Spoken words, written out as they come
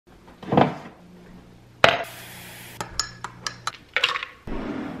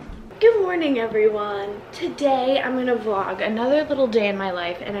Good morning, everyone. Today I'm gonna vlog another little day in my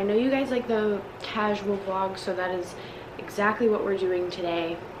life, and I know you guys like the casual vlog, so that is exactly what we're doing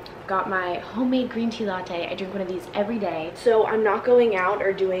today. Got my homemade green tea latte. I drink one of these every day. So I'm not going out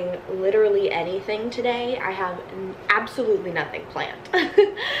or doing literally anything today. I have absolutely nothing planned.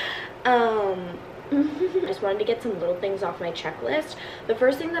 I just wanted to get some little things off my checklist. The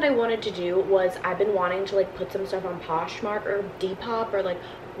first thing that I wanted to do was I've been wanting to like put some stuff on Poshmark or Depop or like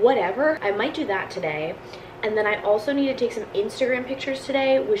whatever. I might do that today. And then I also need to take some Instagram pictures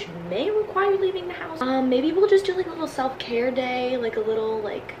today, which may require leaving the house. Maybe we'll just do like a little self-care day, like a little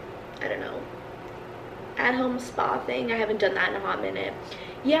like, I don't know, at-home spa thing. I haven't done that in a hot minute.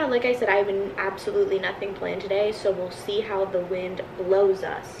 Yeah, like I said, I have absolutely nothing planned today, so we'll see how the wind blows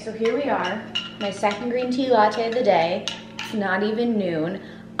us. So here we are, my second green tea latte of the day. It's not even noon.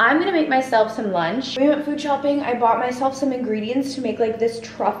 I'm gonna make myself some lunch. We went food shopping. I bought myself some ingredients to make like this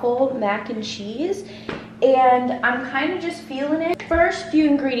truffle mac and cheese, and I'm kind of just feeling it. First few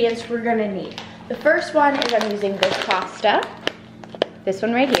ingredients we're gonna need. The first one is I'm using this pasta, this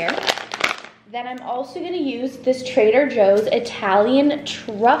one right here. Then I'm also gonna use this Trader Joe's Italian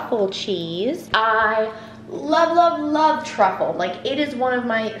truffle cheese. I love, love, love truffle. Like, it is one of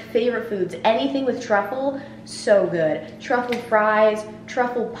my favorite foods. Anything with truffle, so good. Truffle fries,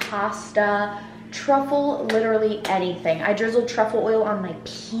 truffle pasta, truffle literally anything. I drizzled truffle oil on my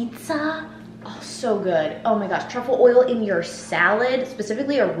pizza. Oh, so good. Oh my gosh, truffle oil in your salad,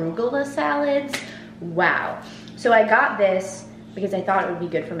 specifically arugula salads. Wow. So I got this because I thought it would be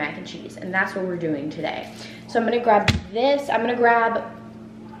good for mac and cheese, and that's what we're doing today. So I'm gonna grab this. I'm gonna grab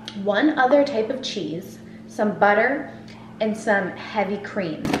one other type of cheese, some butter, and some heavy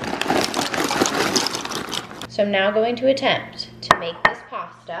cream. So I'm now going to attempt to make this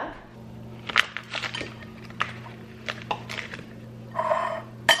pasta.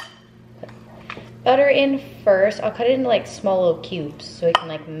 Put butter in first. I'll cut it into like small little cubes so it can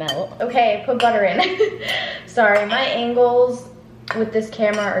like melt. Okay, put butter in. Sorry, my angles with this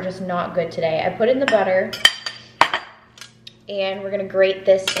camera are just not good today. I put in the butter, and we're gonna grate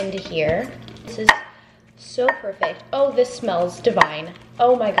this into here. This is so perfect. Oh, this smells divine.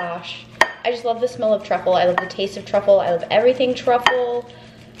 Oh my gosh. I just love the smell of truffle. I love the taste of truffle. I love everything truffle.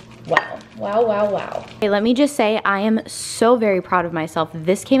 Wow, wow, wow, wow. Okay, let me just say I am so very proud of myself.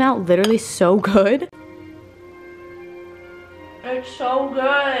 This came out literally so good. It's so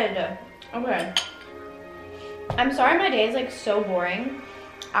good. Okay. I'm sorry my day is like so boring.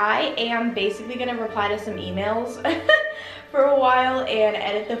 I am basically gonna reply to some emails for a while and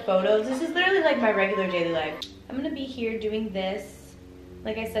edit the photos. This is literally like my regular daily life. I'm gonna be here doing this.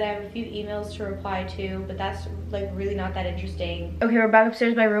 Like I said, I have a few emails to reply to, but that's like really not that interesting. Okay, we're back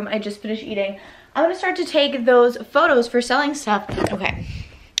upstairs in my room. I just finished eating. I'm gonna start to take those photos for selling stuff. Okay,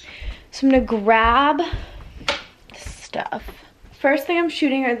 so I'm gonna grab the stuff. First thing I'm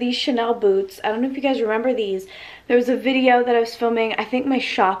shooting are these Chanel boots. I don't know if you guys remember these. There was a video that I was filming, I think my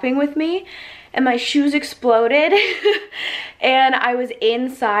shopping with me, and my shoes exploded and I was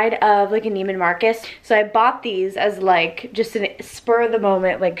inside of like a Neiman Marcus. So I bought these as like just a spur of the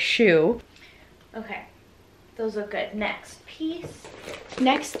moment like shoe. Okay, those look good. Next piece.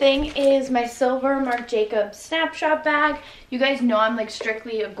 Next thing is my silver Marc Jacobs snapshot bag. You guys know I'm like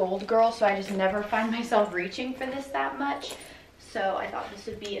strictly a gold girl, so I just never find myself reaching for this that much. So I thought this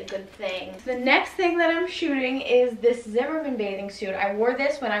would be a good thing. The next thing that I'm shooting is this Zimmerman bathing suit. I wore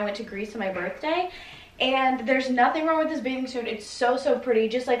this when I went to Greece on my birthday, and there's nothing wrong with this bathing suit. It's so, so pretty.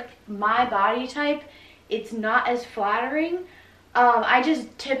 Just like my body type, it's not as flattering. I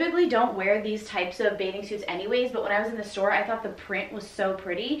just typically don't wear these types of bathing suits anyways, but when I was in the store, I thought the print was so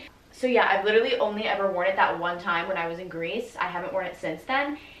pretty. So yeah, I've literally only ever worn it that one time when I was in Greece. I haven't worn it since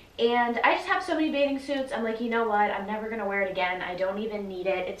then. And I just have so many bathing suits. I'm like, you know what? I'm never gonna wear it again. I don't even need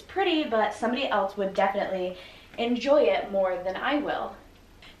it. It's pretty, but somebody else would definitely enjoy it more than I will.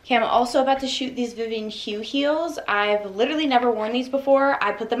 Okay, I'm also about to shoot these Vivian Hue heels. I've literally never worn these before.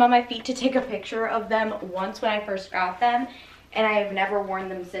 I put them on my feet to take a picture of them once when I first got them, and I have never worn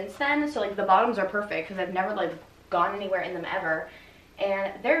them since then. So like the bottoms are perfect because I've never like gone anywhere in them ever.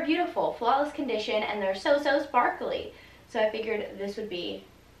 And they're beautiful, flawless condition, and they're so, so sparkly. So I figured this would be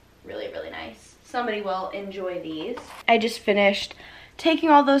really, really nice. Somebody will enjoy these. I just finished taking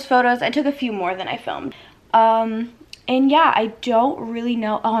all those photos. I took a few more than I filmed. And yeah, I don't really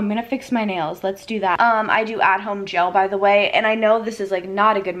know. Oh, I'm gonna fix my nails. Let's do that. I do at-home gel, by the way, and I know this is like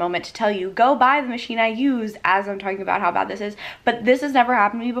not a good moment to tell you, go buy the machine I use as I'm talking about how bad this is, but this has never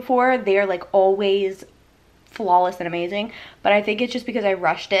happened to me before. They are like always flawless and amazing, but I think it's just because I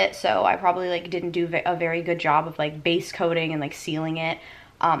rushed it, so I probably like didn't do a very good job of like base coating and like sealing it.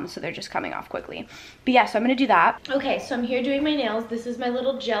 so they're just coming off quickly. But yeah, so I'm gonna do that. Okay, so I'm here doing my nails. This is my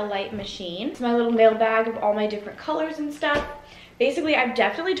little gel light machine. It's my little nail bag of all my different colors and stuff. Basically, I've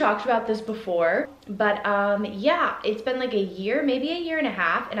definitely talked about this before, but yeah, it's been like a year, maybe a year and a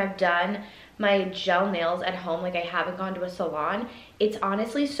half, and I've done my gel nails at home. Like, I haven't gone to a salon. It's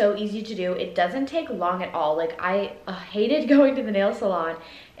honestly so easy to do. It doesn't take long at all. Like, I hated going to the nail salon,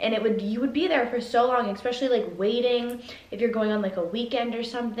 and you would be there for so long, especially like waiting if you're going on like a weekend or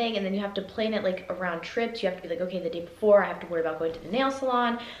something, and then you have to plan it like around trips. You have to be like, okay, the day before I have to worry about going to the nail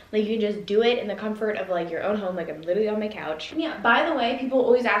salon. Like, you can just do it in the comfort of like your own home. Like, I'm literally on my couch. Yeah, by the way, people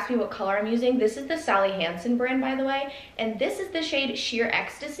always ask me what color I'm using. This is the Sally Hansen brand, by the way, and this is the shade Sheer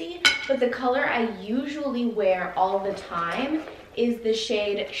Ecstasy, but the color I usually wear all the time is the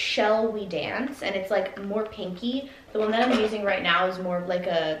shade Shall We Dance, and it's like more pinky. The one that I'm using right now is more of like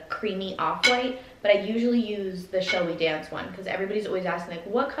a creamy off-white, but I usually use the Shall We Dance one because everybody's always asking like,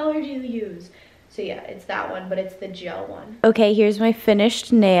 what color do you use? So yeah, it's that one, but it's the gel one. Okay, here's my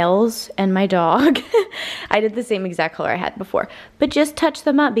finished nails and my dog. I did the same exact color I had before, but just touched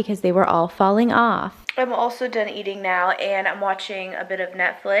them up because they were all falling off. I'm also done eating now, and I'm watching a bit of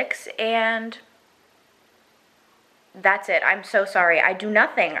Netflix, and that's it. I'm so sorry. I do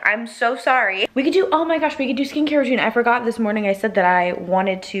nothing. I'm so sorry. We could do, oh my gosh, we could do skincare routine. I forgot this morning I said that I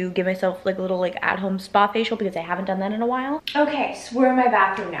wanted to give myself like a little like at-home spa facial because I haven't done that in a while. Okay, so we're in my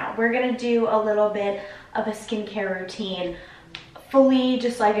bathroom now. We're gonna do a little bit of a skincare routine. Fully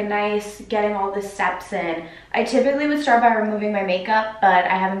just like a nice getting all the steps in. I typically would start by removing my makeup, but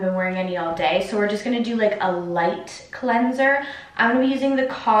I haven't been wearing any all day, so we're just gonna do like a light cleanser. I'm gonna be using the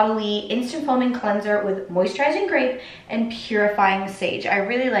Caudalie Instant Foaming Cleanser with Moisturizing Grape and Purifying Sage. I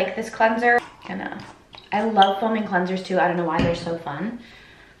really like this cleanser. I love foaming cleansers too. I don't know why they're so fun.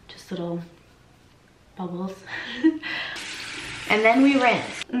 Just little bubbles. And then we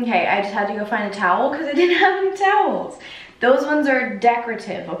rinse. Okay, I just had to go find a towel because I didn't have any towels. Those ones are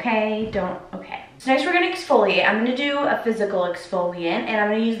decorative, okay? Okay. So next we're gonna exfoliate. I'm gonna do a physical exfoliant, and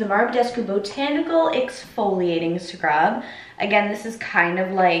I'm gonna use the Marbedescu Botanical Exfoliating Scrub. Again, this is kind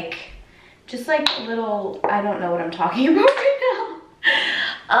of like, just like a little, I don't know what I'm talking about right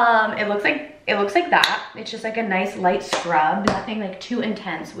now. It looks like that. It's just like a nice light scrub, nothing like too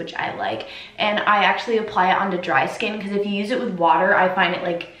intense, which I like. And I actually apply it onto dry skin because if you use it with water, I find it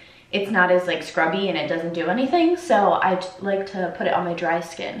like, it's not as like scrubby and it doesn't do anything. So I like to put it on my dry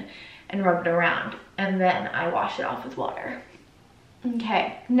skin and rub it around, and then I wash it off with water.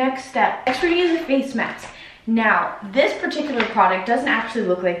 Okay, next step. Next we're gonna use a face mask. Now, this particular product doesn't actually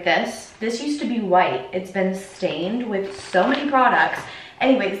look like this. This used to be white. It's been stained with so many products.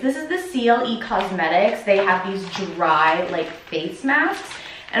 Anyways, this is the CLE Cosmetics. They have these dry like face masks,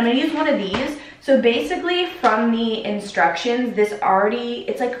 and I'm gonna use one of these. So basically from the instructions,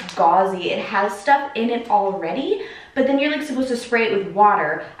 it's like gauzy. It has stuff in it already, but then you're like supposed to spray it with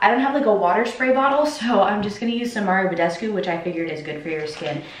water. I don't have like a water spray bottle, so I'm just gonna use some Marbedescu, which I figured is good for your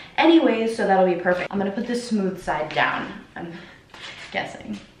skin anyways, so that'll be perfect. I'm gonna put the smooth side down, I'm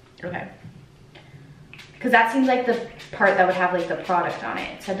guessing. Okay. Because that seems like the part that would have like the product on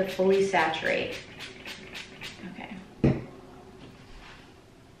it. It said to fully saturate.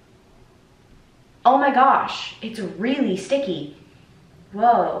 Oh my gosh, it's really sticky.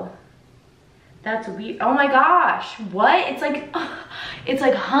 Whoa, that's weird. Oh my gosh, what? It's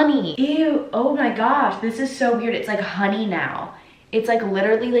like honey. Ew, oh my gosh, this is so weird. It's like honey now. It's like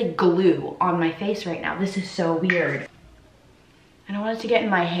literally like glue on my face right now. This is so weird. I don't want it to get in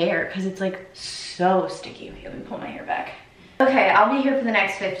my hair because it's like so sticky. Okay, let me pull my hair back. Okay, I'll be here for the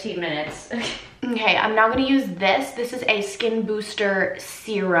next 15 minutes. Okay, I'm now gonna use this. This is a skin booster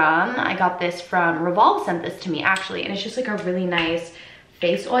serum. I got this from Revolve, sent this to me actually, and it's just like a really nice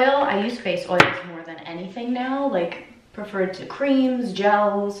face oil. I use face oils more than anything now, like preferred to creams,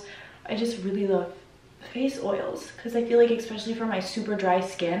 gels. I just really love face oils because I feel like especially for my super dry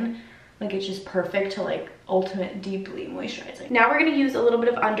skin, like it's just perfect to like ultimate deeply moisturizing. Now we're gonna use a little bit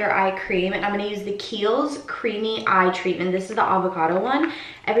of under eye cream, and I'm gonna use the Kiehl's Creamy Eye Treatment. This is the avocado one.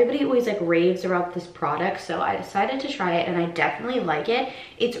 Everybody always like raves about this product, so I decided to try it, and I definitely like it.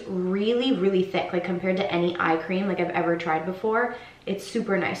 It's really, really thick, like compared to any eye cream like I've ever tried before. It's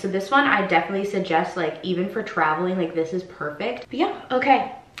super nice. So this one I definitely suggest, like even for traveling, like this is perfect. But yeah,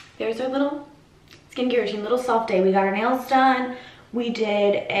 okay, there's our little skincare routine, little soft day. We got our nails done. We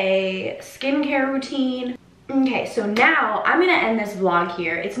did a skincare routine. Okay, so now I'm gonna end this vlog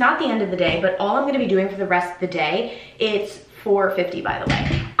here. It's not the end of the day, but all I'm gonna be doing for the rest of the day, it's 4:50 by the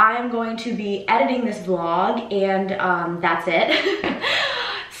way. I am going to be editing this vlog, and that's it.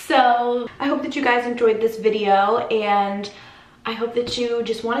 So I hope that you guys enjoyed this video, and I hope that you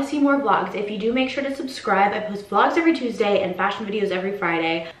just want to see more vlogs. If you do, make sure to subscribe. I post vlogs every Tuesday and fashion videos every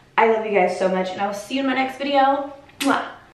Friday. I love you guys so much, and I'll see you in my next video. Mwah.